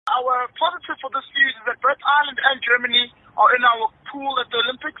positive for this series is that both Ireland and Germany are in our pool at the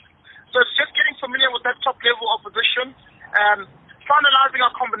Olympics. So it's just getting familiar with that top level opposition, finalizing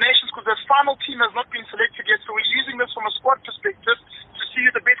our combinations because the final team has not been selected yet. So we're using this from a squad perspective to see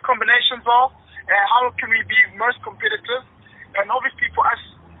who the best combinations are, how can we be most competitive. And obviously for us,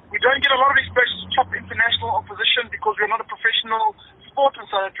 we don't get a lot of exposure to top international opposition because we're not a professional sport in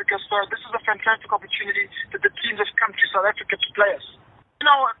South Africa. So this is a fantastic opportunity that the teams have come to South Africa to play us. In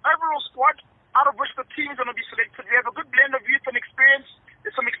our overall squad, out of which the team is going to be selected, we have a good blend of youth and experience.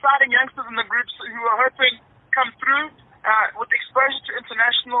 There's some exciting youngsters in the groups who are hoping come through with exposure to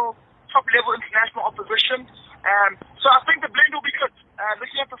top-level international opposition. So I think the blend will be good.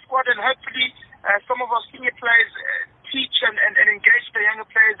 Looking at the squad, and hopefully some of our senior players teach and engage the younger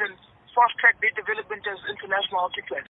players and fast-track their development as international hockey players.